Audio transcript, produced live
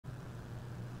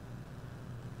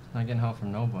Not getting help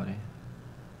from nobody.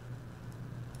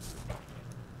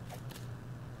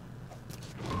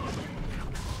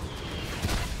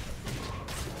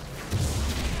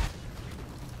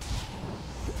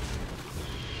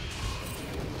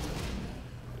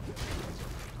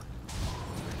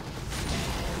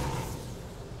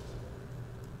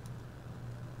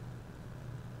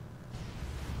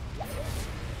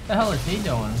 What the hell is he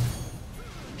doing?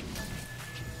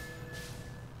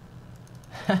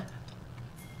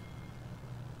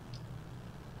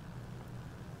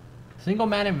 Single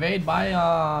man invade by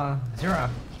Zero.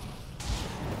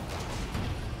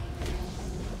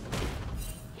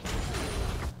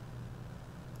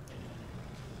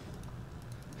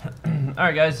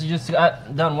 Alright guys, you just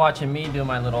got done watching me do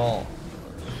my little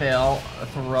fail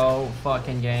throw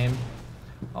fucking game.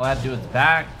 All I have to do is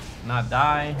back, not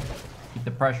die, keep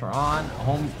the pressure on.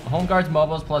 Home guards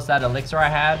mobiles plus that elixir I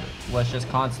had was just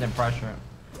constant pressure.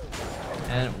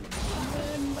 And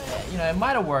you know, it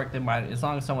might have worked, as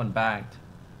long as someone backed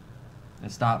and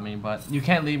stopped me, but you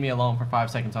can't leave me alone for 5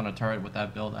 seconds on a turret with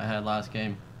that build I had last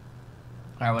game.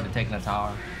 I would have taken the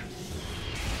tower.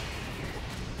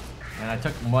 And I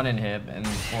took one inhib and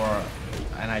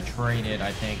I traded,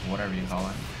 I think, whatever you call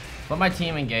it. But my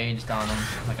team engaged on them.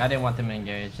 Like, I didn't want them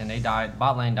engaged, and they died.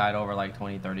 Bot lane died over like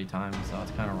 20-30 times, so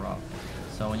it's kind of rough.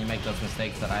 So when you make those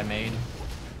mistakes that I made,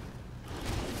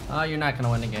 you're not gonna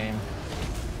win the game.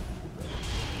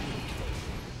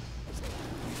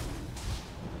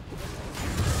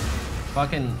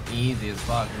 Fucking easy as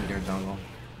fuck in your jungle.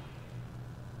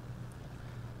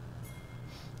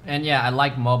 And yeah, I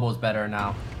like mobiles better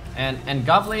now. And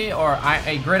Gubbly or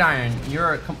a Gridiron,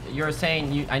 you're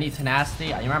saying I need tenacity.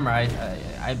 You remember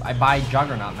I buy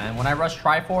Juggernaut, man. When I rush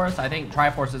Triforce, I think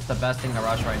Triforce is the best thing to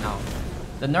rush right now.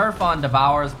 The nerf on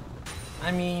Devours,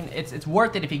 I mean, it's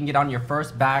worth it if you can get on your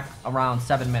first back around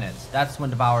 7 minutes. That's when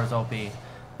Devour is OP.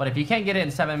 But if you can't get it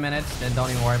in 7 minutes, then don't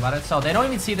even worry about it. So they don't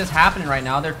even see this happening right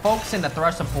now. They're focusing the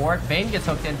thrush support. Vayne gets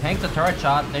hooked in, tanks the turret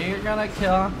shot. They're gonna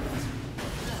kill.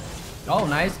 Oh,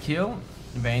 nice Q.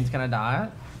 Vayne's gonna die.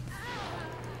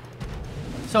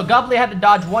 So Gubbly had to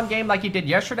dodge one game like he did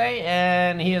yesterday,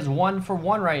 and he is 1 for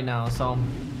 1 right now. So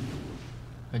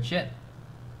good shit.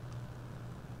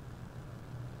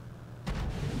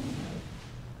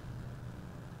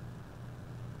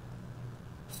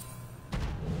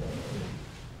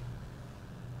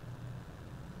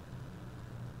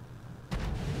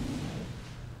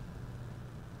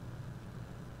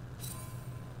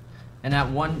 And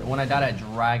that one, when I died at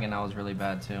Dragon, I was really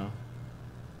bad too.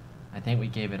 I think we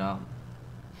gave it up.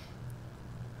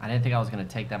 I didn't think I was going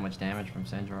to take that much damage from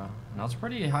Syndra. And I was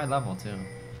pretty high level too.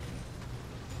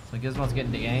 So Gizmo's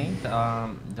getting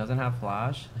ganked. Doesn't have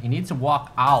flash. He needs to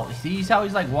walk out. See how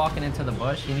he's like walking into the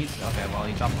bush? He needs to, okay, well,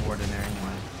 he dropped the ward in there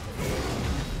anyway.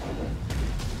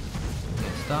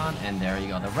 Gets done, and there you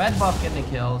go. The red buff getting the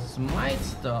kill.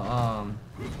 Smites the,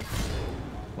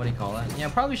 what do you call it? Yeah,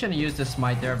 probably shouldn't have used this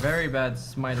smite there. Very bad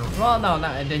smiter. Well, no,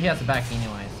 he has the back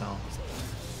anyway, so.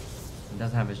 He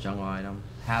doesn't have his jungle item.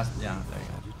 Yeah, there you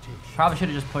go. Probably should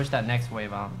have just pushed that next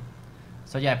wave out.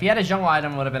 So yeah, if he had his jungle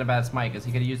item, it would have been a bad smite, because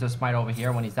he could have used a smite over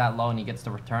here when he's that low and he gets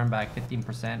the return back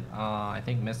 15%. I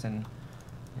think missing.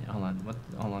 Yeah, hold on, hold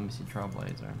on, let me see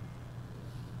Trailblazer.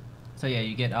 So yeah,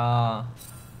 you get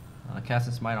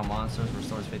casting smite on monsters,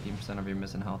 restores 15% of your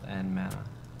missing health and mana.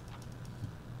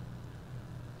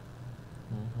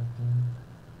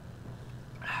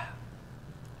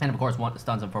 And of course,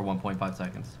 stuns him for 1.5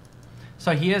 seconds.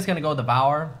 So he is going to go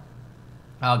Devour.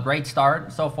 Great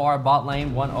start so far. Bot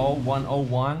lane 1-0,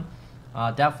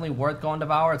 1-0-1. Definitely worth going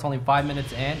Devour. It's only 5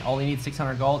 minutes in. Only need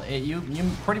 600 gold. You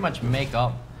pretty much make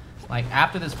up. Like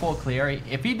after this full clear,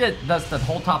 if he does the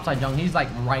whole topside jungle, he's like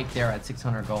right there at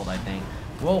 600 gold. I think.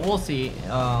 We'll see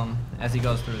as he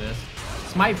goes through this.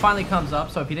 Smite finally comes up,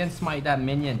 so if he didn't smite that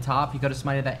minion top, he could have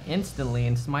smited that instantly,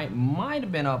 and Smite might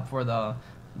have been up for the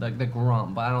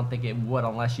Grump, but I don't think it would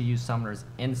unless you use Summoner's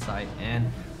Insight.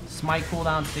 And Smite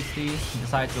cooldown 60, he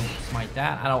decides to smite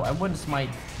that. I wouldn't smite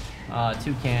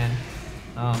Toucan,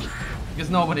 because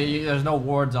there's no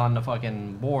wards on the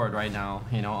fucking board right now,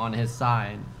 you know, on his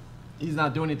side. He's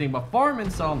not doing anything but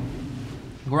farming, so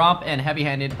Grump and Heavy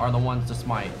Handed are the ones to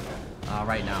smite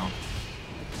right now.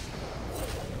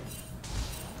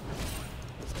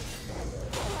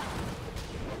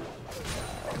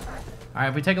 Alright,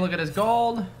 if we take a look at his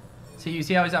gold, you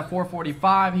see how he's at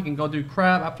 445. He can go do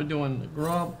crap after doing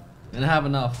Grump and have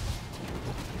enough.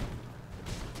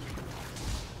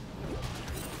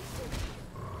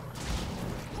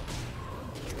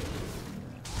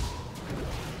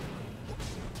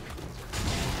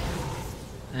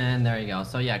 And there you go.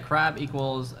 So yeah, crab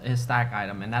equals his stack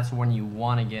item, and that's when you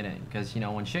want to get it, because you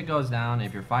know when shit goes down,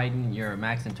 if you're fighting, you're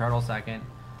maxing turtle second.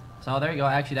 So there you go.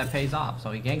 Actually, that pays off.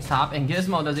 So he ganks top, and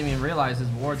Gizmo doesn't even realize his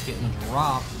ward's getting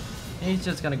dropped. He's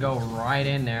just gonna go right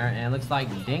in there, and it looks like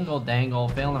Dingle Dangle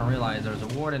failing to realize there's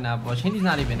a ward in that bush. He's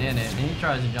not even in it, and he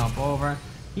tries to jump over.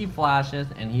 He flashes,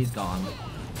 and he's gone.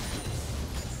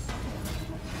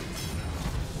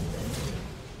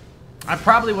 I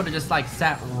probably would have just like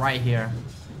sat right here.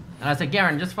 And I said,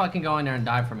 Garen, just fucking go in there and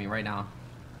die for me right now.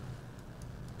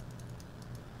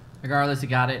 Regardless, he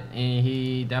got it. And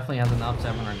he definitely has enough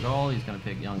 700 gold. He's gonna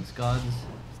pick Young Scuds.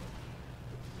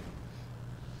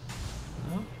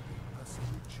 Oh.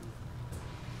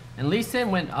 And Lee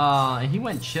Sin went, he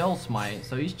went chill smite,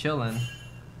 so he's chilling.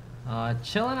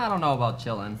 Chilling, I don't know about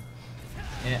chilling.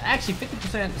 Yeah, actually,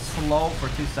 50% slow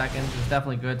for 2 seconds is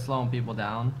definitely good, slowing people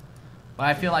down. But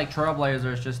I feel like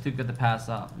Trailblazer is just too good to pass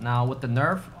up. Now with the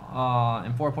nerf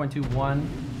in 4.21,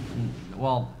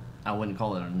 well, I wouldn't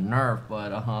call it a nerf, but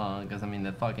because I mean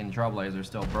the fucking Trailblazer is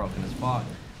still broken as fuck.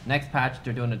 Next patch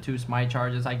they're doing the 2 smite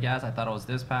charges, I guess. I thought it was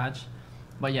this patch.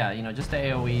 But yeah, you know, just the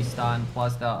AoE stun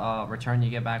plus the return you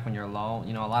get back when you're low.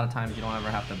 You know, a lot of times you don't ever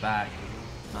have to back.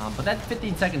 But that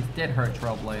 15 seconds did hurt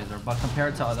Trailblazer, but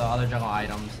compared to the other jungle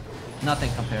items, nothing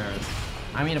compares.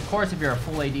 I mean, of course, if you're a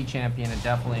full AD champion, it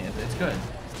definitely, it's good.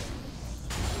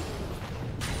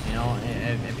 You know,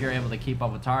 if you're able to keep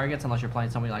up with targets, unless you're playing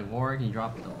somebody like Warwick, and you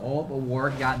drop the ult, but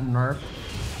Warwick got nerfed.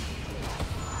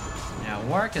 Yeah,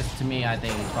 Warwick is, to me, I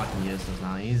think he's fucking useless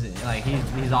now. He's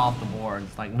off the board.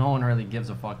 It's like no one really gives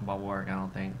a fuck about Warwick, I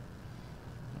don't think.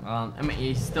 I mean,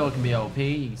 he still can be OP.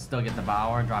 You can still get the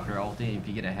Devour and drop your ulti. If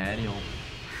you get ahead, he'll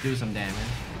do some damage.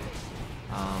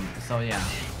 So yeah.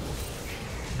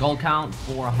 Gold count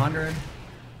 400.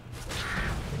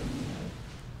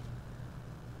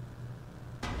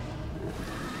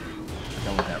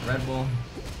 Go with that Red Bull.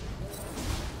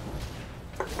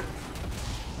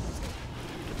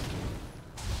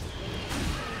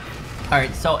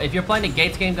 Alright, so if you're playing the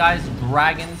Gates game, guys,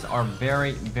 dragons are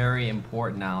very, very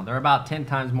important now. They're about 10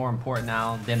 times more important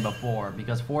now than before,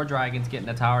 because 4 dragons getting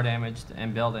the tower damaged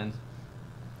and buildings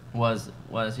was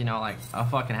you know, like a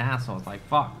fucking hassle. It's like,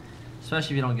 fuck.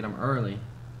 Especially if you don't get them early.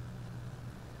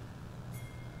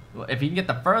 If you can get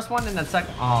the first one and the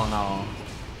second... Oh, no.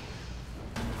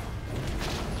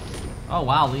 Oh,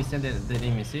 wow. Lee Sin didn't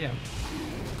even see him.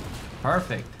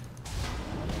 Perfect.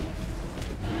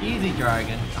 Easy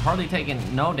dragon. Hardly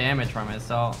taking no damage from it,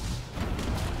 so...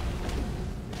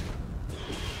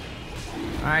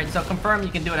 Alright, so confirm you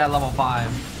can do it at level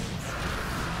 5.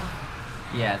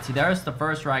 Yeah, see, there's the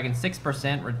first dragon.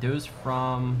 6% reduced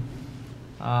from...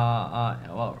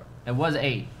 well, it was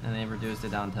 8, and they reduced it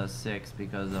down to 6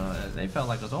 because they felt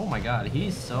like it was, oh my god,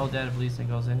 he's so dead if Lee Sin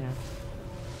goes in here.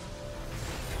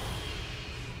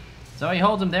 So he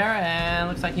holds him there, and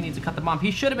looks like he needs to cut the bomb.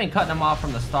 He should have been cutting him off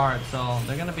from the start, so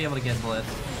they're going to be able to get blitz.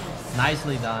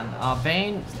 Nicely done.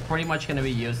 Vayne, pretty much going to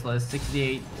be useless.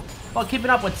 68. Well,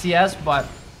 keeping up with CS, but...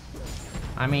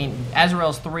 I mean,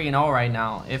 Ezreal's 3-0 right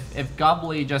now. If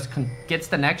Gubbly just gets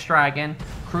the next dragon,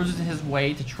 cruises his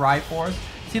way to Triforce.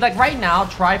 See, like right now,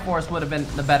 Triforce would have been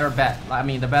the better bet. I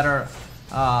mean, the better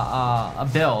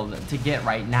build to get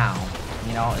right now.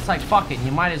 You know, it's like, fuck it,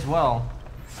 you might as well.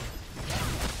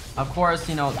 Of course,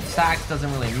 you know, stacks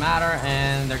doesn't really matter,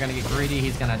 and they're gonna get greedy.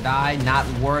 He's gonna die. Not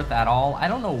worth at all. I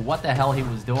don't know what the hell he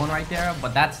was doing right there,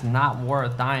 but that's not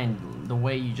worth dying the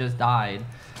way you just died.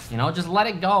 You know, just let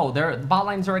it go. Their bot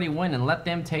lane's already winning. Let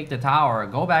them take the tower.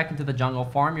 Go back into the jungle.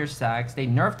 Farm your stacks. They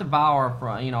nerfed the Devour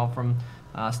from, you know, from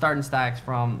starting stacks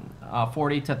from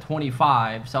 40 to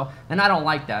 25. So, and I don't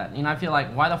like that. You know, I feel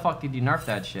like, why the fuck did you nerf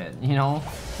that shit? You know,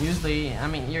 usually, I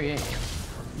mean,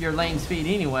 your lane speed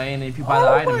anyway, and if you buy the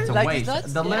item, it's a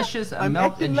waste. Delicious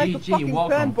milk and like GG.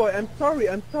 Welcome. Fanboy.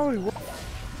 I'm sorry.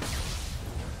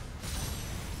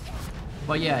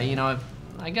 But yeah, you know,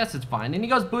 I guess it's fine. And he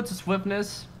goes boots of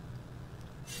swiftness.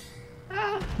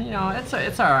 You know, it's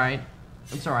alright.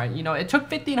 It's alright. You know, it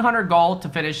took 1,500 gold to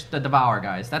finish the Devour,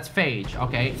 guys. That's Phage,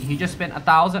 okay? He just spent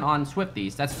 1,000 on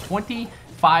Swifties. That's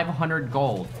 2,500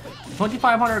 gold.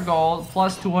 2,500 gold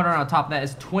plus 200 on top of that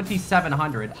is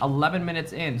 2,700. 11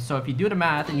 minutes in. So if you do the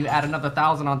math and you add another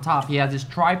 1,000 on top, he has his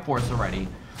Triforce already.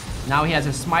 Now he has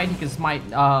his smite. He can smite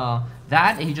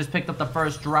that. He just picked up the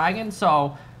first dragon.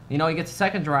 So, you know, he gets a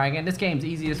second dragon. This game's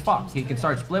easy as fuck. He can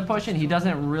start split pushing. He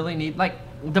doesn't really need... Like,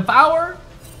 Devour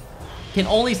can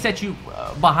only set you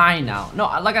behind now. No,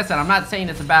 like I said, I'm not saying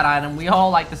it's a bad item. We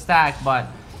all like the stack, but,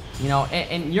 you know,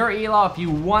 in your elo, if you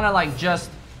want to, like,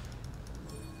 just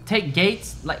take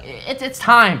gates, like, it's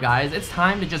time, guys. It's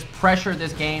time to just pressure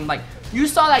this game. Like, You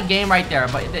saw that game right there,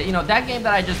 but you know that game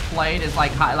that I just played is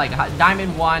like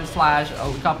Diamond 1 /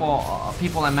 a couple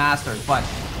people in Masters, but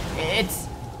it's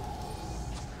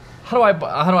how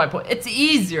do I put? It's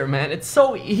easier, man. It's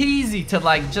so easy to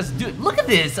like just do. Look at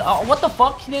this. What the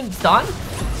fuck? He didn't stun.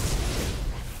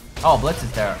 Oh, Blitz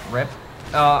is there. Rip.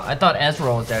 I thought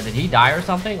Ezreal was there. Did he die or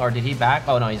something? Or did he back?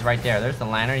 Oh, no, he's right there. There's the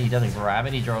lantern. He doesn't grab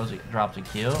it. He drops a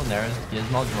Q. And there's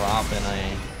Gizmo dropping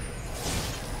a...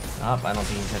 Oh, I don't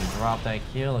think he's going to drop that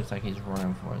Q. Looks like he's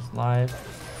running for his life.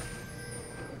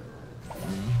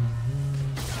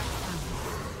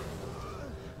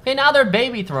 Okay, now they're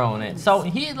baby throwing it. So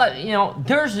he, like, you know,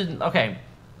 there's... Okay.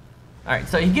 Alright,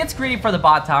 so he gets greedy for the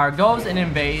bot tower, goes and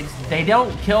invades. They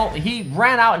don't kill. He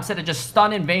ran out instead of just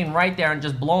stunning Vayne right there and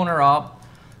just blowing her up.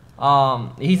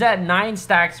 He's at 9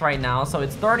 stacks right now, so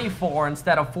it's 34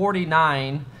 instead of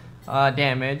 49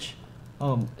 damage.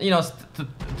 You know,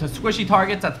 to squishy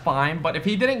targets, that's fine. But if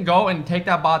he didn't go and take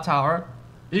that bot tower,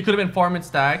 he could have been farming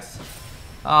stacks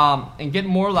and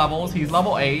getting more levels. He's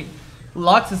level 8.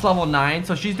 Lux is level 9,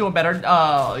 so she's doing better.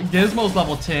 Gizmo's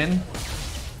level 10.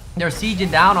 They're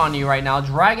sieging down on you right now.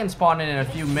 Dragon spawning in a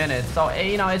few minutes. So,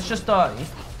 you know, it's just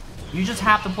you just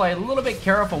have to play a little bit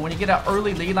careful. When you get an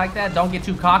early lead like that, don't get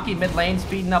too cocky. Mid lane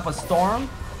speeding up a storm.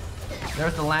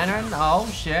 There's the lantern. Oh,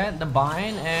 shit. The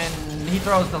bind. And he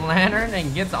throws the lantern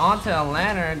and gets onto the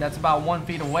lantern. That's about 1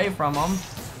 feet away from him.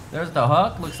 There's the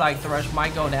hook. Looks like Thresh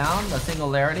might go down. The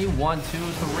singularity. 1, 2,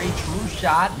 3. True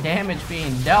shot. Damage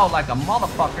being dealt like a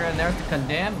motherfucker. And there's the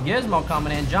condemned. Gizmo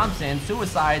coming in. Jumps in.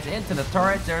 Suicides into the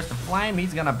turret. There's the flame.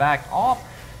 He's going to back off.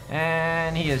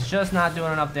 And he is just not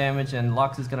doing enough damage. And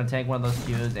Lux is going to take one of those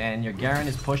Qs. And your Garen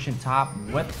is pushing top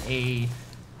with a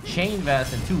chain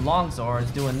vest and 2 long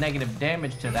swords. Doing negative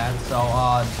damage to that. So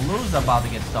Blue's about to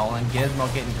get stolen.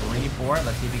 Gizmo getting greedy for it.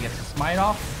 Let's see if he gets the smite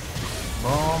off.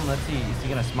 Boom, let's see, is he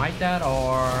gonna smite that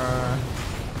or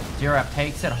Zerap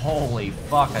takes it? Holy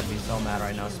fuck, I'd be so mad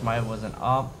right now. Smite wasn't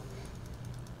up.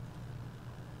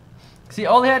 See,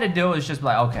 all he had to do is just be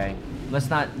like, okay, let's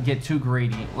not get too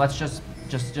greedy. Let's just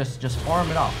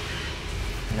farm it up.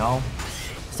 You know?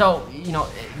 So, you know,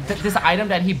 this item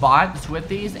that he bought,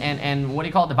 Swifties, and what do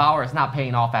you call it, Devour, is not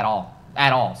paying off at all.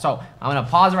 So, I'm gonna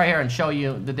pause right here and show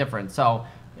you the difference. So,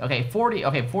 okay,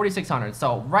 4,600.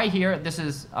 So right here, this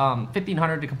is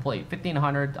 1,500 to complete.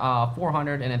 1,500,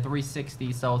 400, and then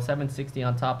 360. So 760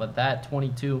 on top of that.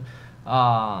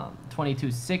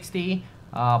 2260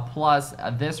 plus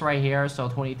this right here. So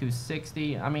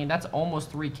 2260. I mean, that's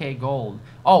almost 3K gold.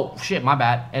 Oh shit, my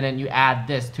bad. And then you add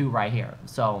this too right here.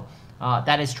 So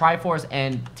that is Triforce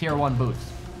and tier 1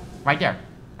 boots, right there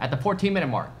at the 14-minute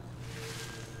mark.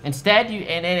 Instead, you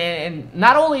and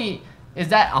not only is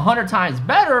that 100 times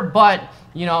better, but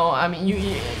you know, I mean,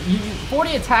 you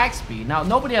 40 attack speed. Now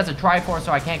nobody has a Triforce,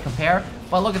 so I can't compare.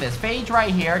 But look at this, Phage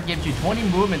right here gives you 20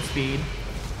 movement speed.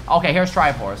 Okay, here's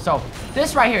Triforce. So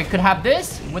this right here could have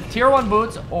this with tier 1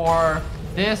 boots, or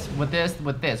this with this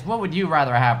with this. What would you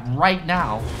rather have right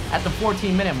now at the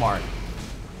 14-minute mark?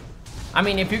 I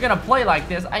mean, if you're gonna play like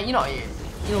this, you know,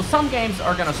 some games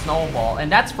are gonna snowball,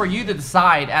 and that's for you to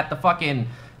decide at the fucking,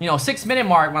 you know, 6-minute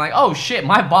mark. We're like, oh shit,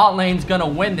 my bot lane's gonna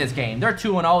win this game. They're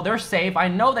 2-0. They're safe. I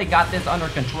know they got this under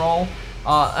control.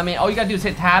 I mean, all you gotta do is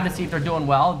hit tab to see if they're doing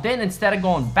well. Then instead of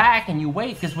going back and you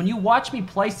wait, because when you watch me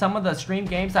play some of the stream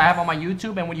games I have on my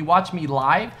YouTube, and when you watch me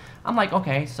live, I'm like,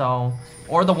 okay, so,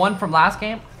 or the one from last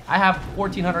game, I have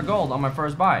 1,400 gold on my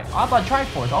first buy. How about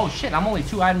Triforce? Oh shit, I'm only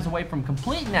 2 items away from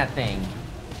completing that thing.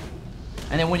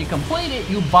 And then when you complete it,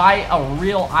 you buy a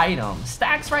real item.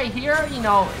 Stacks right here, you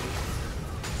know,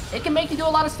 it can make you do a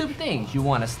lot of stupid things. You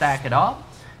want to stack it up,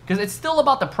 because it's still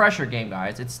about the pressure game,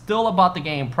 guys. It's still about the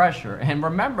game pressure. And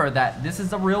remember that this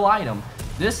is a real item.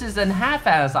 This is a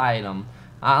half-ass item.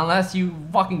 Unless you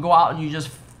fucking go out and you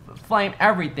just flame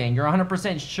everything. You're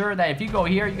 100% sure that if you go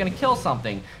here, you're going to kill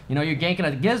something. You know, you're ganking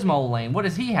a Gizmo lane. What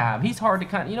does he have? He's hard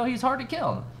to, you know, he's hard to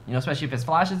kill. You know, especially if his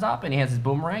flash is up and he has his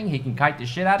boomerang. He can kite the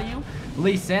shit out of you.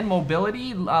 Lee Sin,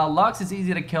 mobility. Lux is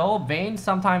easy to kill. Vayne,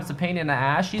 sometimes a pain in the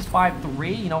ass. She's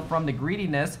 5'3", you know, from the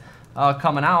greediness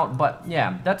coming out. But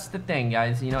yeah, that's the thing,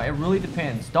 guys. You know, it really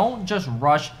depends. Don't just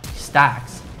rush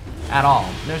stacks at all.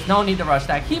 There's no need to rush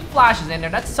stack. He flashes in there.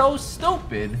 That's so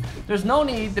stupid. There's no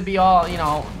need to be all, you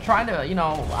know, trying to, you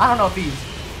know, I don't know if he's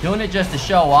doing it just to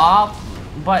show off,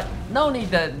 but no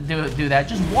need to do that.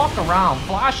 Just walk around.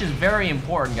 Flash is very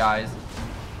important, guys.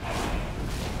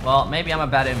 Well, maybe I'm a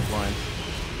bad influence,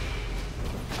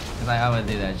 because I would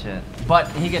do that shit.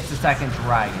 But he gets the second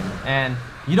dragon, and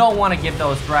you don't want to give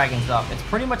those dragons up. It's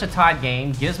pretty much a tied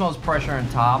game. Gizmo's pressure on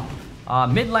top.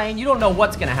 Mid lane, you don't know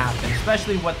what's gonna happen,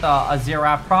 especially with a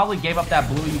Xerath. Probably gave up that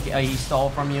blue he stole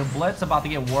from you. Blitz about to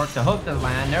get worked to hook the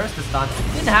land. There's the stun.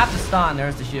 Didn't have to stun.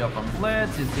 There's the shield from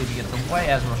Blitz. You see if he gets away.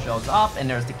 Ezreal shows up, and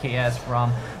there's the KS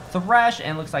from Thresh,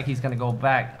 and looks like he's gonna go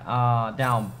back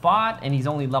down bot, and he's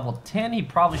only level 10. He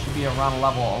probably should be around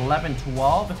level 11,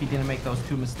 12 if he didn't make those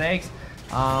 2 mistakes.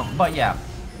 But yeah,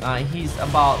 he's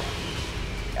about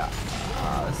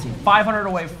let's see, 500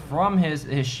 away from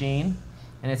his Sheen.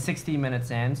 And it's 16 minutes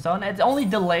in, so it only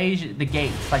delays the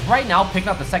gates. Like right now, picking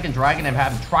up the second dragon and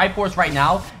having Triforce right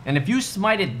now, and if you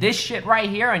smited this shit right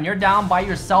here and you're down by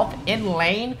yourself in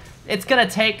lane, it's gonna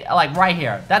take, like right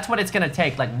here. That's what it's gonna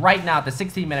take, like right now at the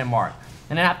 16-minute mark.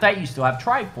 And then after that, you still have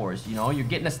Triforce, you know, you're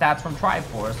getting the stats from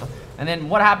Triforce. And then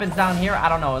what happens down here, I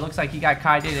don't know. It looks like he got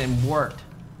kited and worked.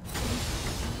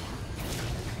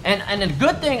 And the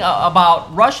good thing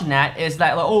about rushing that is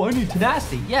that, like, oh, I need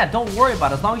tenacity. Yeah, don't worry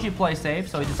about it. As long as you play safe.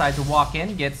 So he decides to walk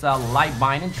in, gets light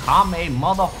binding, Kame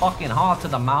motherfucking haw to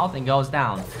the mouth, and goes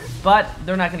down. But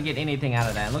they're not going to get anything out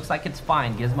of that. It looks like it's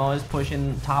fine. Gizmo is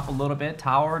pushing top a little bit.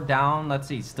 Tower down. Let's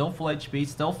see. Still full HP.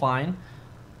 Still fine.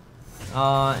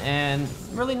 And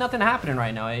really nothing happening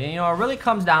right now. You know, it really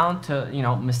comes down to, you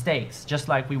know, mistakes. Just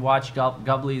like we watched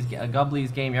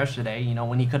Gubbly's game yesterday, you know,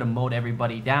 when he could have mowed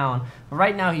everybody down. But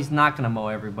right now, he's not going to mow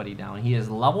everybody down. He is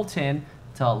level 10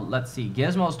 to, let's see,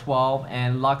 Gizmo's 12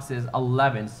 and Lux is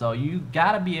 11. So you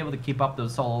got to be able to keep up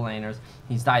those solo laners.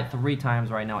 He's died 3 times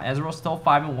right now. Ezreal's still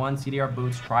 5-1, CDR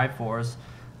boots, Triforce,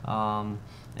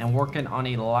 and working on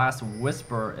a last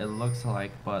whisper, it looks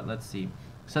like. But let's see.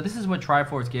 So this is what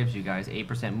Triforce gives you guys.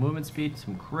 8% movement speed,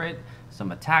 some crit,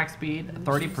 some attack speed,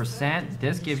 30%.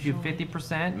 This gives you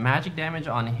 50% magic damage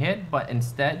on hit, but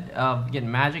instead of getting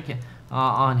magic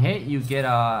on hit, you get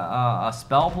a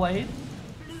spell blade.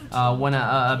 When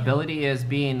an ability is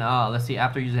being, let's see,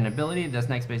 after using an ability, this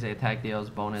next base attack deals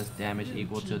bonus damage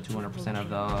equal to 200% of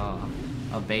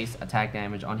the base attack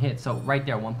damage on hit. So right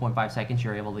there, 1.5 seconds,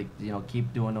 you're able to, you know,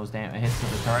 keep doing those hits to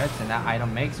the turrets, and that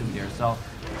item makes UDYR. So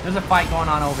there's a fight going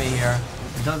on over here.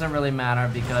 It doesn't really matter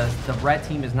because the red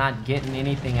team is not getting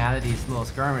anything out of these little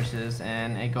skirmishes,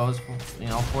 and it goes for, you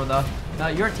know, for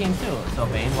your team too. So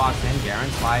Vayne walks in, Garen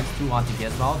slides 2 onto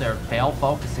Gizmo. They're fail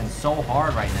focusing so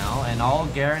hard right now, and all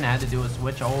Garen had to do is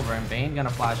switch over, and Vayne gonna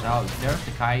flash out. There's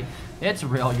the kite. It's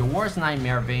real. Your worst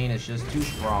nightmare, Vayne, is just too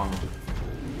strong.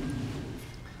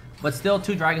 But still,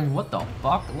 2 dragons. What the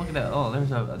fuck? Look at that. Oh,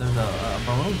 there's a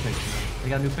balloon picture. We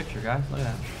got a new picture, guys. Look at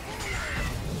that.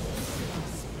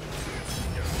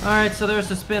 Alright, so there's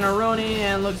the Spinneroonie,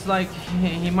 and looks like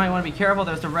he might want to be careful.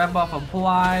 There's the red buff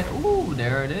applied. Ooh,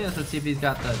 there it is. Let's see if he's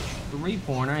got the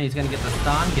 3-pointer. He's going to get the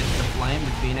stun, gets the flame, the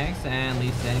Phoenix, and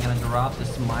Lee Sin going to drop the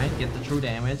smite, get the true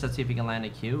damage. Let's see if he can land a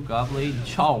Q. Gubbly.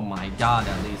 Oh my god,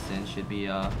 that Lee Sin should be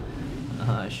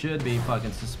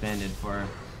fucking suspended for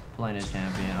playing as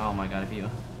champion. Oh my god, if he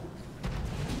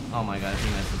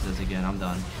misses this again, I'm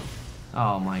done.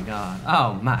 Oh my god.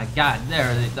 Oh my god. There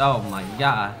it is. Oh my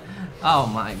god. Oh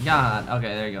my god.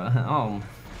 Okay, there you go.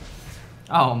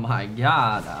 Oh my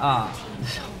god.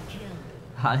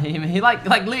 He like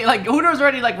Udyr's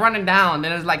already like running down.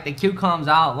 Then it's like the Q comes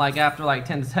out like after like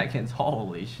 10 seconds.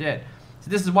 Holy shit. So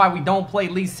this is why we don't play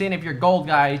Lee Sin. If you're gold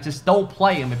guys, just don't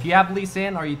play him. If you have Lee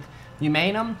Sin or you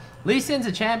main him, Lee Sin's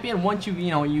a champion once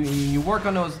you work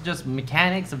on those just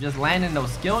mechanics of just landing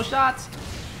those skill shots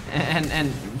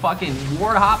and fucking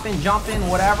ward hopping, jumping,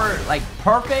 whatever, like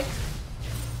perfect.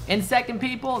 In second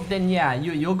people, then yeah,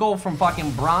 you'll go from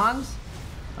fucking bronze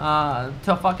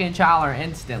to fucking Challenger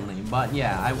instantly. But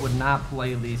yeah, I would not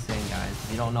play Lee Sin,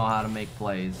 guys. You don't know how to make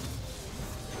plays.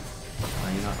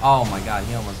 You know, oh my god,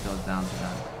 he almost goes down to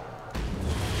that.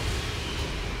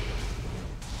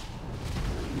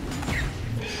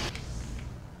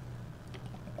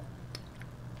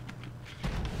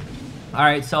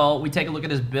 Alright, so we take a look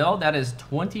at his build. That is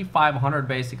 2,500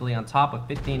 basically on top of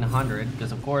 1,500.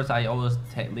 Because of course I always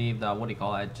leave the, what do you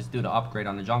call it? Just do the upgrade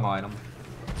on the jungle item.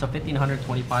 So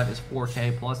 1,525 is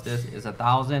 4K plus this is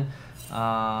 1,000.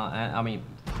 I mean,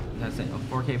 that's it,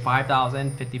 4K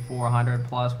 5,000, 5,400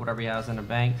 plus whatever he has in the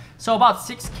bank. So about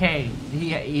 6K.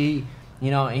 He you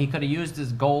know, he could have used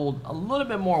his gold a little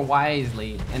bit more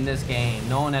wisely in this game,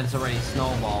 knowing that it's already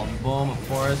snowballed. Boom, of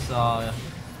course.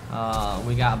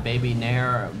 We got Baby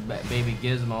Nair, Baby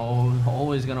Gizmo, who's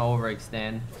always gonna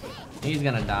overextend. He's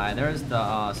gonna die. There's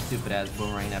the stupid ass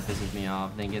boomerang that pisses me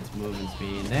off. Then gets movement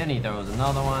speed. Then he throws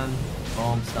another one.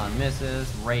 Boom, stun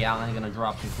misses. Ray Allen gonna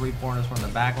drop 2 3-pointers from the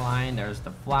back line. There's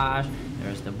the flash.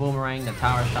 There's the boomerang. The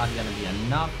tower shot gonna be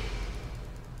enough.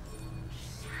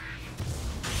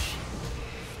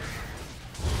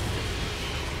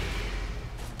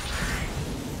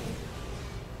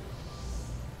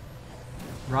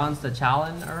 runs the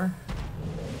challenger.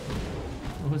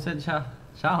 Who said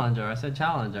challenger? I said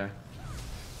challenger.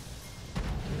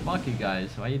 Fuck you guys.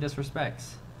 Why you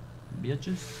disrespects?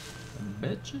 Bitches.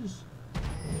 Bitches.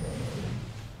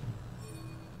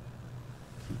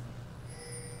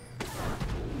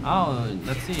 Oh,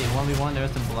 let's see. 1v1,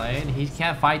 there's the blade. He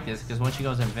can't fight this because once she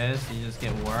goes invis, you just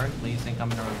get worked. Lee Sin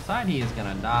coming around the side, he is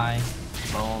gonna die.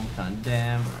 Boom,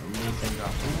 condemn. Lee Sin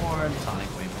drops the ward.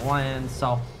 Sonic Wave wins.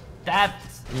 So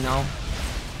that's, you know,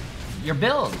 your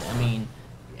build. I mean,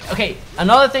 okay.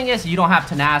 Another thing is you don't have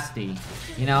tenacity.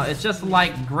 You know, it's just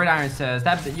like Gridiron says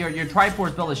that your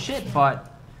Triforce build is shit, but.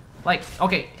 Like,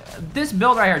 okay, this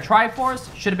build right here,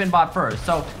 Triforce, should have been bought first.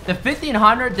 So, the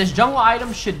 1500, this jungle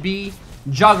item should be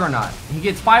Juggernaut. He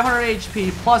gets 500 HP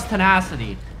plus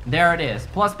tenacity. There it is.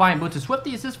 Plus buying Boots of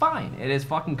Swifties is fine. It is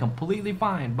fucking completely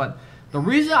fine. But the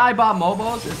reason I bought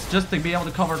Mobos is just to be able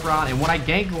to cover ground. And when I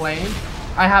gank lane,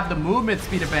 I have the movement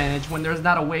speed advantage when there's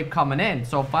not a wave coming in.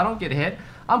 So, if I don't get hit,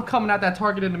 I'm coming at that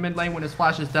target in the mid lane when his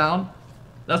flash is down.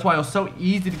 That's why it was so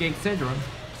easy to gank Syndrome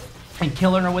and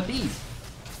killing her with ease.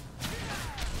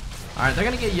 Alright, they're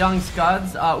gonna get young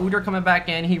Scuds. UDYR coming back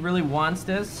in. He really wants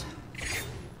this.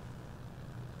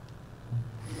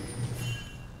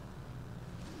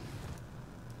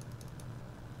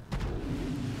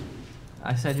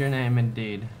 I said your name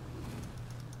indeed.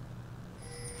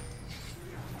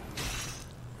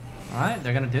 Alright,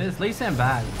 they're gonna do this. Lee Sin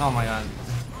back. Oh my god.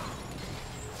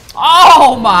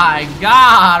 Oh my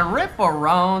god!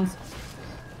 Ripperones.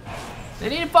 They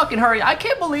need to fucking hurry. I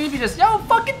can't believe you just, yo,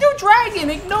 fucking do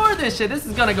dragon. Ignore this shit. This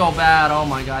is gonna go bad. Oh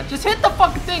my god. Just hit the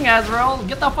fucking thing, Azrael.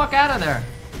 Get the fuck out of there.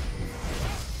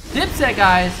 Dipset,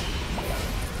 guys.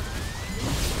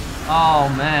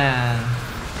 Oh man.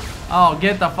 Oh,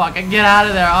 get the fuck, get out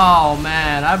of there. Oh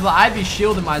man. I'd be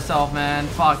shielding myself, man.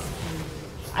 Fuck.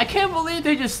 I can't believe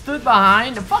they just stood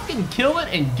behind to fucking kill it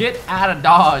and get out of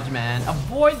dodge, man.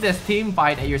 Avoid this team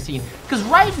fight that you're seeing. Because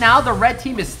right now, the red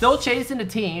team is still chasing the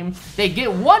team. They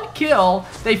get one kill.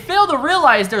 They fail to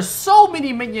realize there's so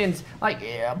many minions, like,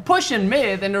 pushing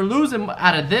mid, and they're losing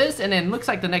out of this. And then it looks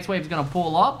like the next wave is going to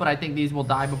pull up, but I think these will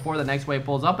die before the next wave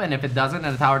pulls up. And if it doesn't,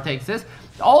 and the tower takes this,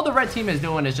 all the red team is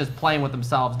doing is just playing with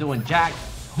themselves, doing jack,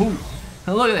 hoot.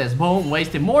 And look at this, boom,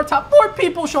 wasted more top, more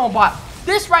people showing bot.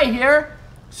 This right here,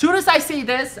 soon as I see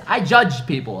this, I judge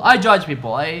people.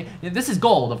 This is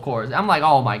gold, of course. I'm like,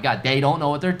 oh my god, they don't know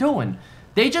what they're doing.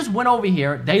 They just went over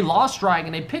here, they lost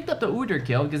dragon, they picked up the UDYR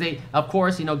kill, because they, of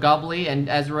course, you know, Gubbly and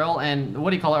Ezreal and, what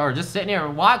do you call it, are just sitting here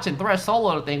watching Thresh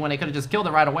solo the thing when they could have just killed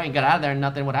it right away and got out of there and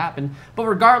nothing would happen. But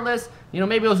regardless, you know,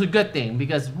 maybe it was a good thing,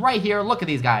 because right here, look at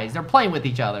these guys, they're playing with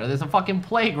each other. There's a fucking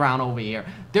playground over here.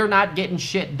 They're not getting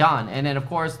shit done. And then, of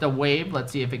course, the wave,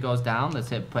 let's see if it goes down. Let's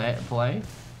hit play.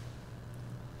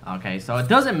 Okay, so it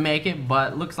doesn't make it,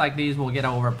 but looks like these will get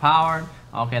overpowered.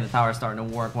 Okay, the tower's starting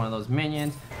to work one of those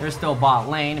minions. They're still bot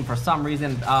lane, and for some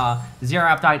reason,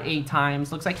 Xerath died 8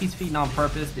 times. Looks like he's feeding on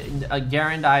purpose.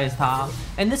 Garen dies top.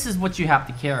 And this is what you have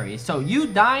to carry. So you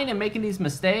dying and making these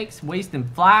mistakes, wasting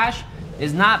flash,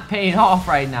 is not paying off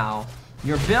right now.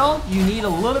 Your build, you need a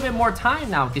little bit more time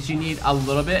now, because you need a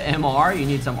little bit MR, you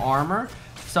need some armor.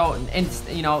 So, and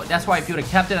you know, that's why if you would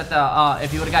have kept it at the,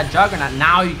 if you would have got Juggernaut,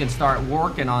 now you can start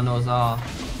working on those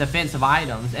defensive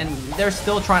items. And they're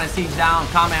still trying to siege down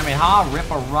Kamehameha,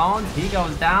 Ripperones. He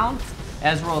goes down.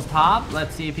 Ezreal's top.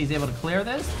 Let's see if he's able to clear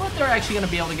this. But they're actually going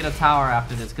to be able to get a tower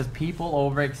after this, because people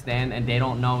overextend and they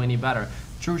don't know any better.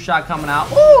 True shot coming out.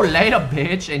 Ooh, later,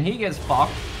 bitch. And he gets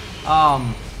fucked.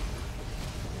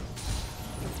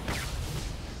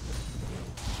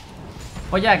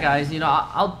 But yeah, guys, you know,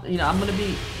 I'm gonna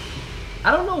be.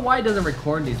 I don't know why it doesn't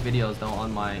record these videos though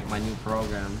on my new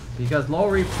program, because low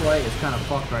replay is kind of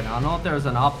fucked right now. I don't know if there's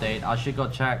an update. I should go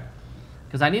check,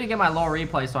 because I need to get my low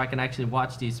replay so I can actually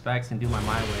watch these specs and do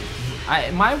my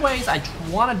ways. My ways, I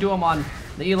want to do them on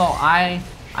the elo I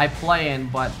play in,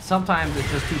 but sometimes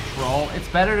it's just too troll. It's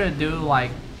better to do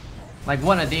like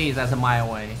one of these as a my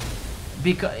way.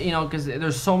 Because, you know, because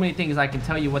there's so many things I can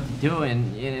tell you what to do,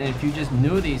 and if you just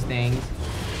knew these things,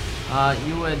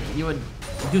 you would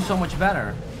do so much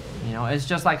better. You know, it's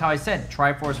just like how I said,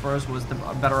 Triforce first was the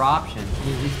better option.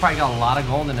 He's probably got a lot of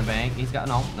gold in the bank. He's got,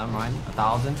 no, never mind,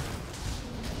 1,000.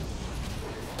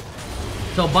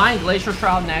 So buying Glacier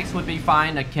Shroud next would be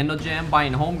fine. A Kindle Gem,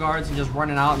 buying Home Guards and just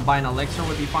running out and buying Elixir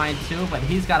would be fine too. But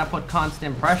he's got to put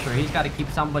constant pressure. He's got to keep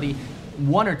somebody,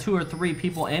 1 or 2 or 3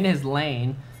 people in his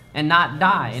lane, and not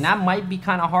die. And that might be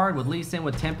kind of hard with Lee Sin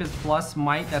with Tempest plus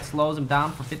Might that slows him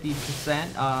down for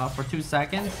 50% for 2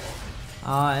 seconds.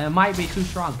 It might be too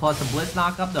strong. Plus the Blitz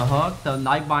knock up, the hook, the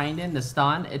Night Binding, the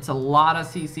stun. It's a lot of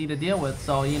CC to deal with.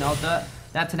 So, you know,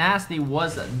 that tenacity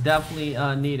was definitely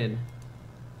needed.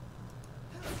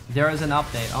 There is an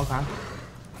update, okay,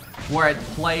 where it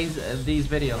plays these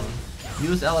videos.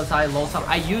 Use LSI low sum.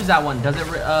 I use that one. Does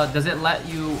it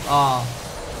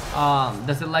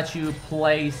let you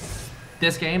play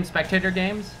this game, spectator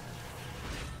games?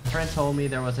 A friend told me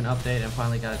there was an update and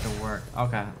finally got it to work.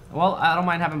 Okay. Well, I don't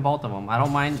mind having both of them. I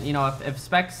don't mind, you know, if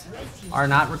specs are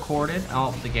not recorded.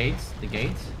 Oh, the gates.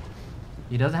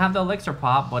 He doesn't have the elixir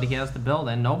pop, but he has the build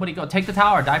in. Nobody go. Take the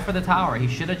tower. Die for the tower. He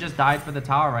should have just died for the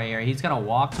tower right here. He's going to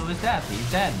walk to his death.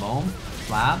 He's dead. Boom.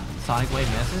 Slap. Sonic Wave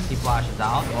misses. He flashes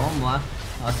out. Boom.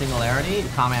 Singularity.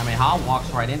 Kamehameha walks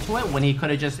right into it when he could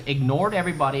have just ignored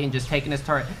everybody and just taken his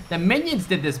turret. The minions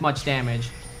did this much damage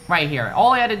right here.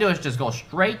 All he had to do is just go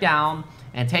straight down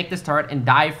and take this turret and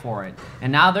die for it.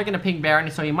 And now they're going to ping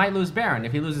Baron, so he might lose Baron.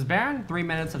 If he loses Baron, 3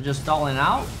 minutes of just stalling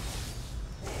out.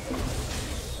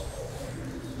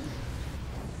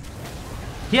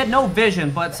 He had no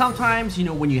vision, but sometimes, you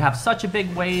know, when you have such a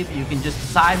big wave, you can just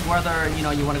decide whether, you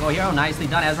know, you want to go here. Oh, nicely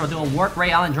done. Ezreal doing work.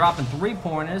 Ray Allen dropping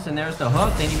 3-pointers, and there's the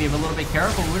hook. They need to be a little bit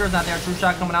careful. Witter's not there. True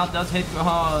shot coming out. Does hit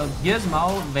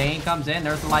Gizmo. Vayne comes in.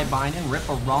 There's the light binding.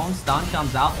 Ripperone. Stun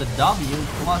comes out. The W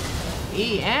plus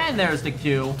E. And there's the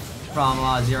Q from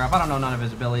Zero. I don't know none of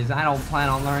his abilities. I don't plan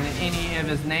on learning any of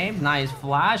his names. Nice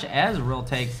flash. Ezreal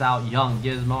takes out young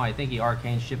Gizmo. I think he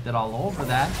arcane shifted all over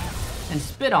that and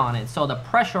spit on it. So the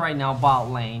pressure right now bot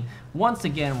lane, once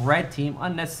again, red team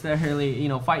unnecessarily, you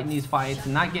know, fighting these fights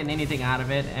and not getting anything out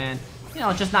of it, and, you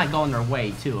know, just not going their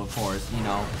way too, of course. You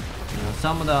know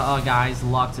some of the guys,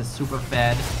 Lux is super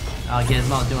fed.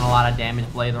 Gizmo doing a lot of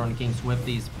damage. Blade on King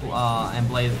Swifties and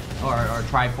Blade or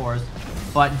Triforce,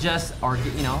 but just, or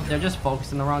you know, they're just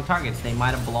focusing the wrong targets. They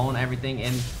might have blown everything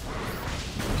in.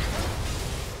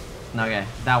 Okay,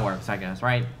 that works, I guess,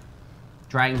 right?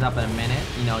 Dragon's up in a minute.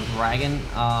 You know, Dragon,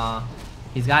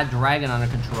 he's got Dragon under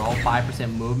control.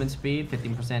 5% movement speed,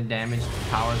 15% damage to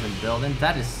towers and buildings.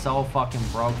 That is so fucking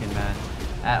broken,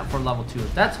 man, for level 2.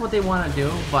 That's what they want to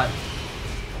do, but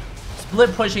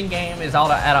split pushing game is at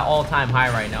an all-time high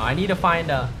right now. I need to find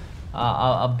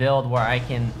a build where I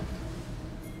can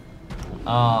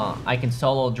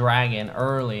solo Dragon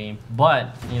early,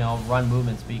 but, you know, run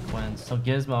movement sequence. So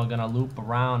Gizmo gonna loop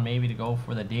around maybe to go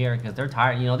for the deer because they're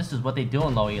tired. You know, this is what they do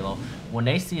in low elo. When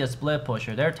they see a split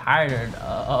pusher, they're tired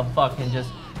of fucking just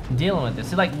dealing with this.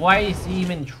 See, like, why is he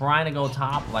even trying to go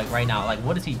top, like, right now? Like,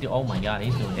 what does he do? Oh my god,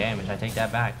 he's doing damage. I take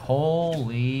that back.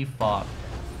 Holy fuck.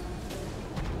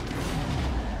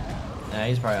 Yeah,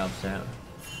 he's probably upset.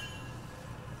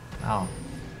 Oh.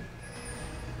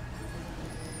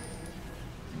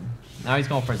 Now he's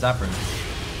going for Zephyr.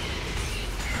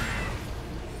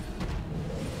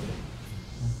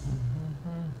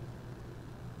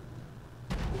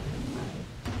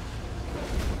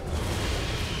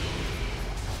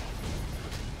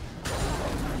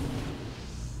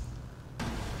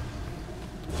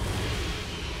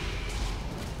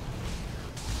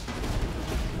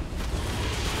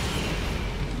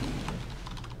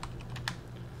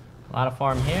 A lot of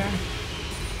farm here.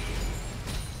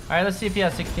 Alright, let's see if he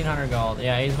has 1600 gold.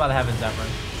 Yeah, he's about to have his Zephyr.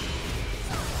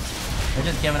 They're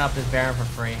just giving up this Baron for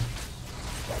free.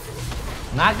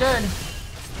 Not good.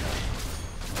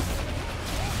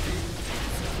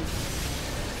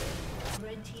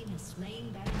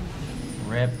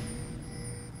 Rip.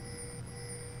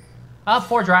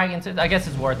 4 dragons. I guess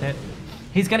it's worth it.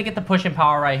 He's gonna get the pushing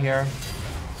power right here.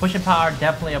 Pushing power,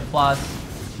 definitely a plus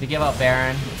to give up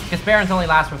Baron. Because Barons only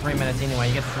last for 3 minutes anyway.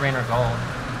 You get the 300 gold.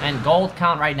 And gold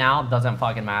count right now doesn't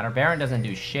fucking matter. Baron doesn't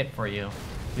do shit for you.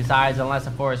 Besides, unless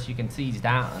of course you can seize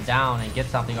down and get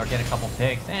something or get a couple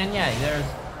picks. And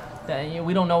yeah,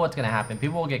 we don't know what's gonna happen.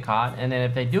 People will get caught, and then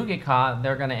if they do get caught,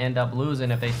 they're gonna end up losing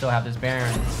if they still have this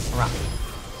Baron around.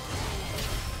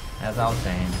 As I was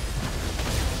saying.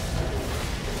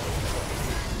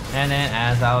 And then,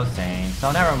 as I was saying,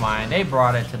 so never mind. They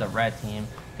brought it to the red team.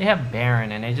 They have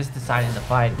Baron, and they just decided to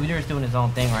fight. UDYR's doing his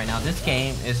own thing right now. This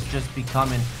game is just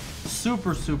becoming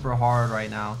super, super hard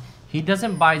right now. He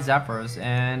doesn't buy Zephyrs,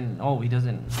 and oh, he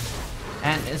doesn't.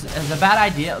 And it's a bad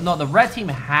idea. No, the red team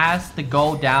has to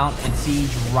go down and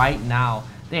siege right now.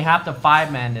 They have to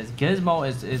 5-man this. Gizmo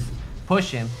is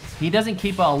pushing. He doesn't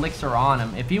keep an elixir on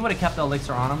him. If he would have kept the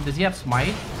elixir on him, does he have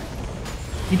smite?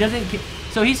 He doesn't.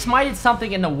 So he smited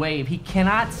something in the wave. He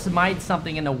cannot smite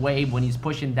something in the wave when he's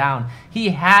pushing down. He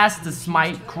has to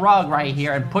smite Krug right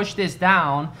here and push this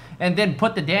down and then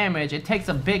put the damage. It takes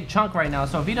a big chunk right now.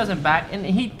 So if he doesn't back, and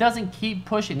he doesn't keep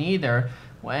pushing either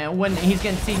when he's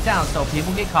getting sieged down. So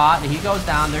people get caught, he goes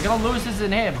down. They're going to lose his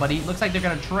inhib, but he looks like they're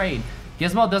going to trade.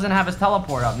 Gizmo doesn't have his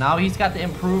teleport up. Now he's got the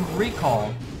improved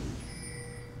recall.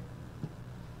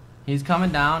 He's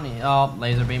coming down. Oh,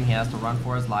 laser beam. He has to run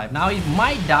for his life. Now he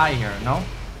might die here. No.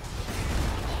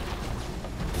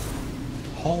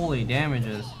 Holy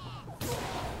damages.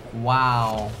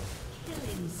 Wow.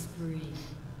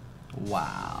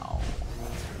 Wow.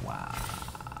 Wow.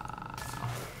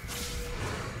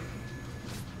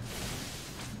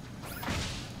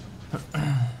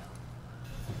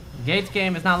 Gates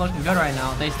game is not looking good right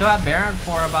now. They still have Baron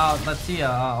for about, let's see,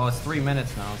 oh, it's 3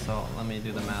 minutes now, so let me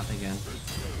do the math again.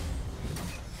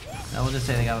 I will just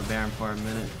say they got a Baron for a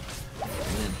minute.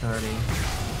 Minute 30.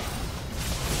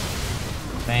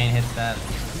 Vayne hits that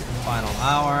final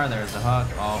hour. There's the hook.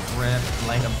 Oh, rip.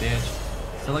 Like a bitch.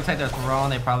 So it looks like they're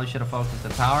thrown. They probably should have focused the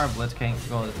tower. Blitz can't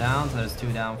go down, so there's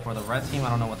 2 down for the red team. I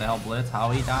don't know what the hell Blitz, how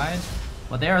he died.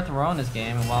 But they are throwing this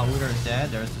game, and while UDYR is dead,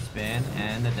 there's the spin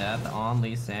and the death on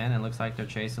Lee Sin. And it looks like they're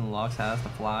chasing. Lux has the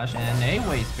flash, and they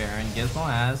waste Baron. Gizmo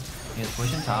has, he's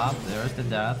pushing top. There's the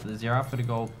death. The Xerath gonna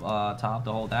go top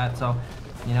to hold that. So,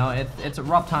 you know, it's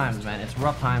rough times, man. It's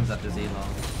rough times at this elo.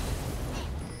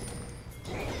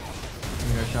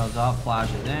 UDYR shows up,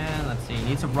 flashes in. Let's see, he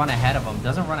needs to run ahead of him.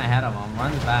 Doesn't run ahead of him,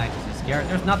 runs back. He's scared.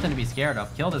 There's nothing to be scared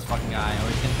of. Kill this fucking guy, or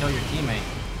he's gonna kill your teammate.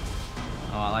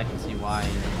 Oh, I like to see why.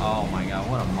 Oh my god,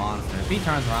 what a monster. If he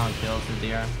turns around and kills the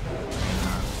deer.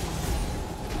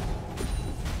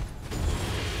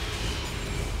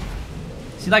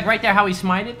 See, like right there how he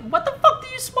smited? What the fuck do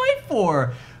you smite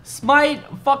for? Smite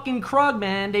fucking Krug,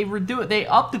 man. They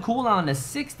up the cooldown to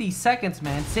 60 seconds,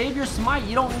 man. Save your smite.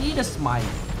 You don't need a smite.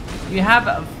 You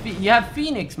have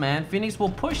Phoenix, man. Phoenix will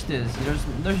push this.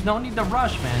 There's no need to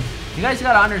rush, man. You guys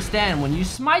gotta understand, when you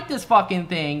smite this fucking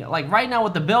thing, like right now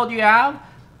with the build you have,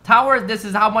 tower, this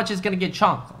is how much it's gonna get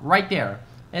chunked. Right there.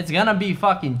 It's gonna be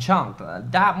fucking chunked.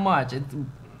 That much. And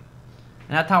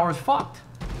that tower's fucked.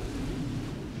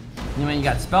 You know, you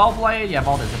got Spellblade, you have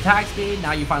all this attack speed.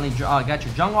 Now you finally got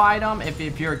your jungle item.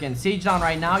 If you're getting sieged on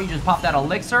right now, you just pop that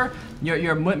elixir.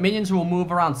 Your minions will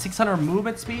move around 600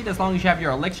 movement speed as long as you have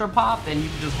your elixir pop, then you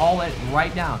can just haul it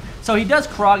right down. So he does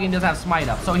Krug and does have smite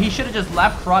up. So he should have just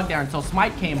left Krug there until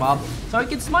smite came up so he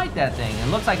could smite that thing. And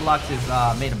it looks like Lux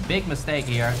has made a big mistake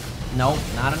here. Nope,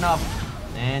 not enough.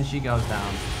 And she goes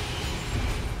down.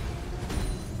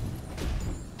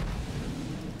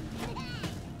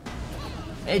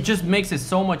 It just makes it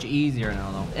so much easier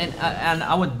now, though. And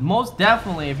I would most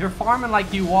definitely, if you're farming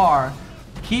like you are,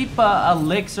 keep a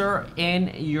elixir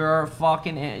in your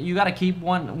fucking. You gotta keep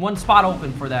one spot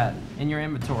open for that in your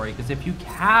inventory, because if you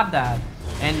have that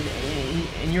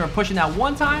and you're pushing that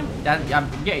one time, that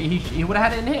yeah, he would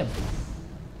have had an inhib.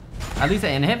 At least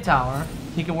an inhib tower.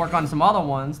 He can work on some other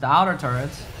ones, the outer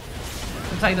turrets.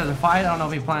 Looks like there's a fight. I don't know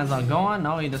if he plans on going.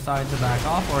 No, he decided to back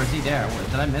off, or is he there?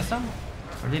 Did I miss him?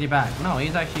 Or did he back? No,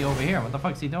 he's actually over here. What the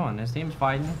fuck's he doing? His team's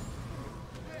fighting.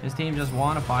 His team just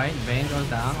want to fight. Vayne goes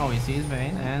down. Oh, he sees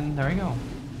Vayne, and there you go.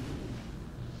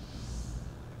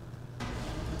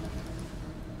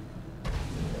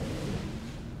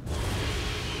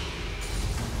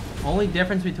 Only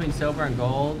difference between silver and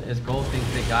gold is gold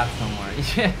thinks they got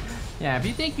somewhere. Yeah, if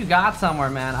you think you got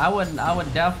somewhere, man, I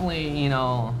would definitely, you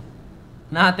know,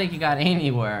 not think you got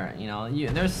anywhere. You know,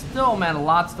 there's still, man,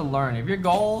 lots to learn. If you're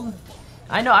gold,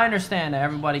 I understand that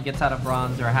everybody gets out of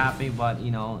bronze, they're happy, but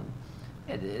you know,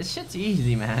 shit's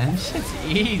easy, man. Shit's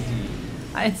easy.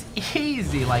 It's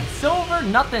easy. Like silver,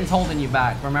 nothing's holding you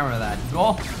back. Remember that.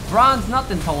 Gold, bronze,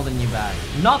 nothing's holding you back.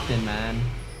 Nothing, man.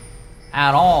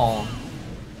 At all.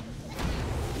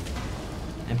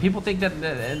 And people think that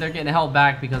they're getting held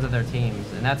back because of their teams,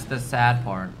 and that's the sad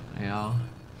part, you know.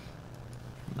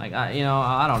 Like, you know,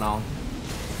 I don't know.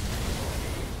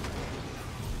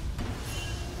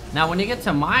 Now, when you get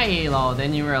to my elo,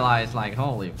 then you realize, like,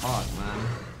 holy fuck, man.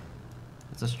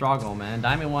 It's a struggle, man.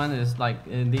 Diamond 1 is, like,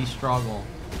 in the struggle.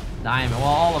 Diamond, well,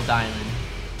 all of Diamond.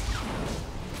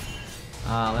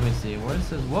 Let me see. What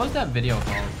was that video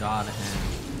called? God,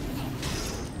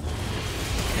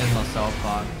 There's no so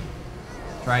fuck.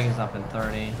 Dragon's up in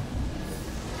 30.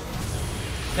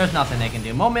 There's nothing they can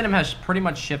do. Momentum has pretty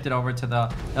much shifted over to the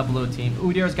blue team.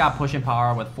 UDYR's got pushing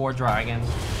power with 4 dragons.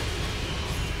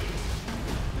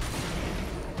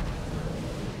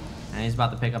 And he's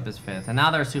about to pick up his 5th. And now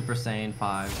they're Super Saiyan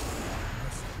 5.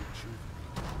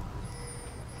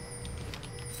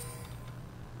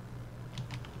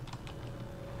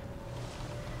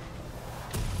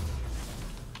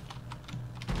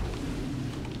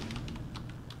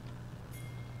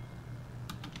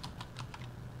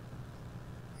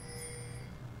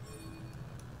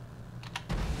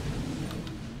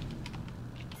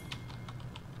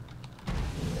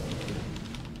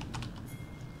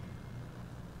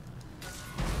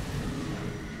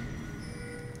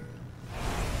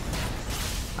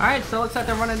 Alright, so it looks like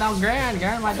they're running down Garen.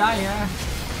 Garen might die here.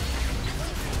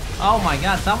 Oh my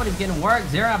god, somebody's getting worked.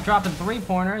 Xerath dropping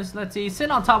 3-pointers. Let's see, he's sitting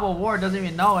on top of a ward, doesn't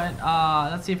even know it.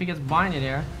 Let's see if he gets blinded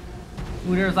here.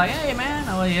 UDYR's like, hey man.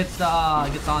 Oh, he hits,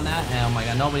 gets on that. And, oh my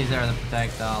god, nobody's there to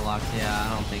protect Lux. Yeah,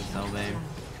 I don't think so,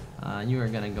 babe. You are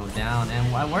gonna go down.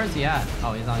 And where's he at?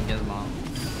 Oh, he's on Gizmo.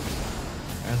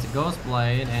 There's a Ghost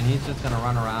Blade, and he's just gonna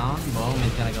run around. Boom,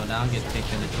 he's gonna go down, get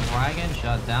kicked into the dragon,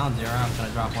 shut down. Xerath's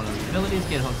gonna drop one of his abilities,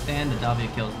 get hooked in. The W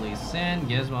kills Lee Sin.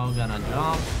 Gizmo gonna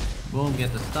jump. Boom,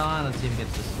 get the stun. Let's see if he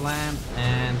gets the slam.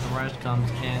 And Thresh comes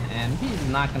in, and he's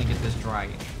not gonna get this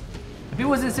dragon. If he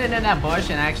wasn't sitting in that bush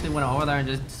and actually went over there and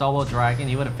just solo dragon,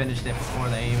 he would have finished it before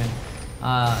they even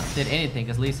did anything,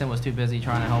 because Lee Sin was too busy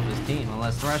trying to help his team.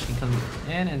 Unless Thresh can come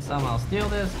in and somehow steal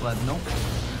this, but nope.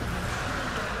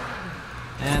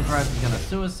 And Thresh is gonna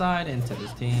suicide into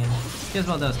this team.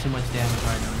 Gizmo does too much damage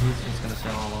right now. He's just gonna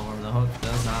shell all over him. The hook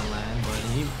does not land, but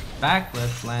he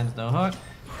backflips, lands the hook.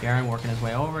 Garen working his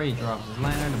way over. He drops his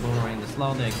lantern. The boomerang, the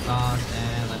slow, the exhaust,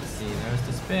 and let's see. There's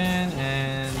the spin,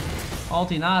 and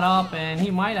ulti not up, and he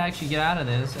might actually get out of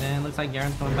this. And looks like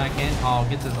Garen's coming back in. Oh,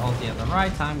 gets his ulti at the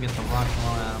right time. Gets the rock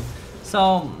thrown at him.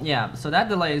 So, yeah, so that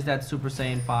delays that Super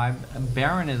Saiyan 5.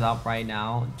 Baron is up right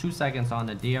now. 2 seconds on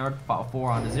the DR,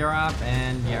 4 on the Xerath,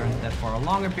 and Garen's dead for a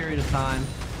longer period of time.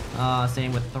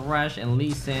 Same with Thresh and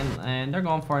Lee Sin, and they're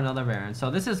going for another Baron.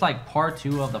 So this is like part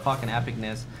 2 of the fucking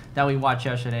epicness that we watched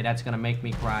yesterday. That's gonna make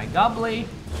me cry. Gubbly,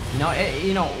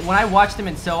 you know, when I watched him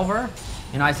in Silver,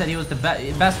 you know, I said he was the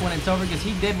best one in Silver because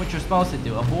he did what you're supposed to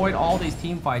do. Avoid all these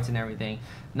team fights and everything.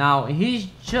 Now,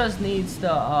 he just needs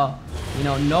to, you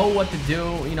know what to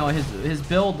do. You know, his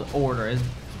build order is,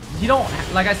 you don't,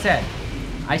 like I said,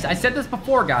 I said this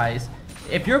before, guys.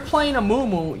 If you're playing a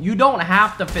Moo, you don't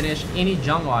have to finish any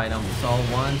jungle item. So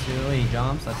 1, 2, he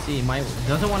jumps. Let's see, he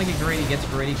doesn't want to get greedy, gets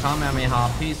greedy.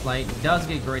 Kamehameha, Peace Light, does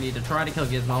get greedy to try to kill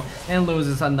Gizmo and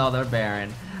loses another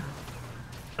Baron.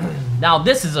 Now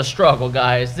this is a struggle,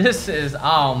 guys. This is,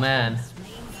 oh man.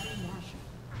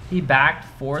 He backed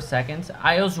 4 seconds.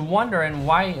 I was wondering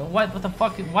why, what the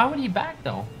fuck, why would he back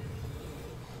though?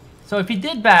 So if he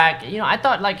did back, you know, I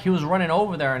thought like he was running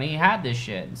over there and he had this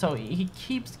shit. So he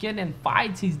keeps getting in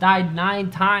fights. He's died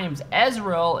 9 times.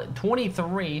 Ezreal,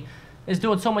 23, is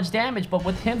doing so much damage, but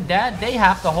with him dead, they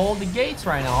have to hold the gates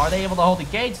right now. Are they able to hold the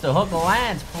gates? The hook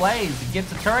lands, plays,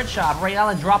 gets a turret shot. Ray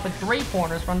Allen dropping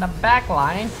 3-pointers from the back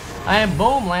line, and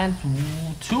boom, lands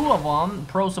 2 of them.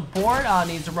 Pro support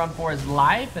needs to run for his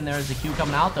life, and there's the Q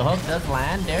coming out. The hook does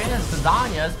land. There it is,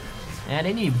 Zidania's. And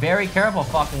they need to be very careful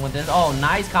fucking with this. Oh,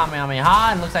 nice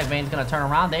Kamehameha. And looks like Vayne's going to turn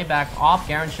around. They back off.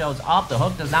 Garen shows up. The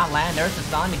hook does not land. There's the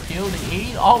stun, the Q, the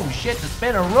E. Oh, shit. The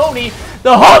spinner. Rooney.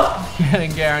 The hook.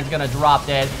 And Garen's going to drop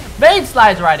dead. Vayne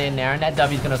slides right in there. And that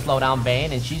W's going to slow down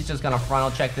Vayne. And she's just going to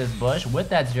frontal check this bush with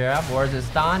that Xerath. Where's his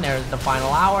stun? There's the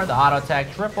final hour. The auto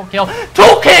attack triple kill.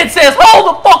 Toucan says,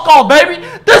 hold the fuck on, baby.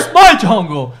 This is my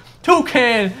jungle.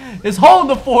 Toucan is holding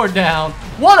the fort down.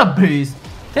 What a beast.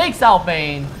 Takes out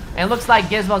Vayne. And looks like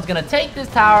Gizmo's gonna take this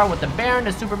tower with the Baron,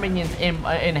 the super minions in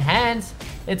hands.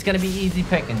 It's gonna be easy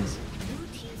pickings.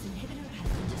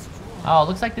 Oh,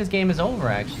 looks like this game is over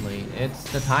actually.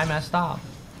 The time has stopped.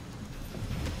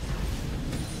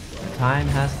 The time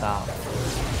has stopped.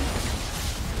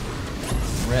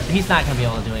 He's not gonna be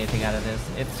able to do anything out of this.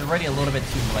 It's already a little bit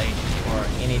too late for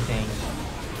anything.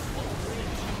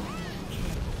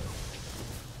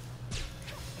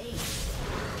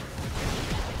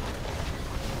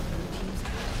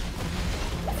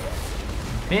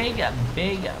 Big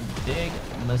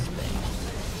mistake.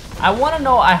 I want to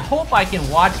know, I hope I can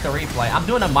watch the replay. I'm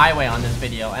doing it my way on this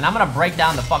video, and I'm going to break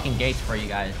down the fucking gates for you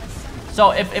guys.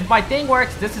 So if my thing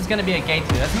works, this is going to be a gate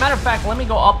video. As a matter of fact, let me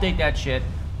go update that shit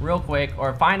real quick,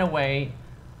 or find a way.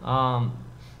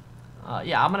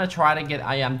 Yeah, I'm going to try to get,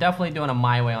 I'm definitely doing it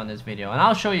my way on this video. And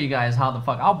I'll show you guys how the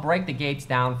fuck, I'll break the gates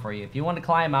down for you. If you want to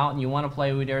climb out and you want to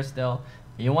play UDYR still,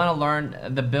 you want to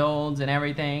learn the builds and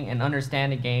everything and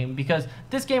understand the game, because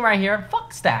this game right here,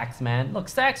 fuck stacks, man. Look,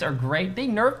 stacks are great. They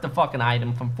nerfed the fucking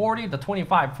item from 40 to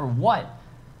 25 for what?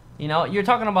 You know, you're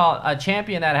talking about a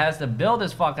champion that has to build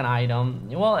this fucking item.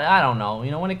 Well, I don't know. You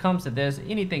know, when it comes to this,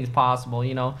 anything's possible,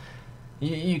 you know.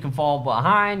 You can fall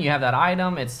behind, you have that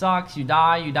item, it sucks, you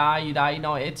die, you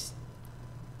know, it's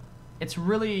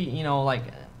really, you know, like...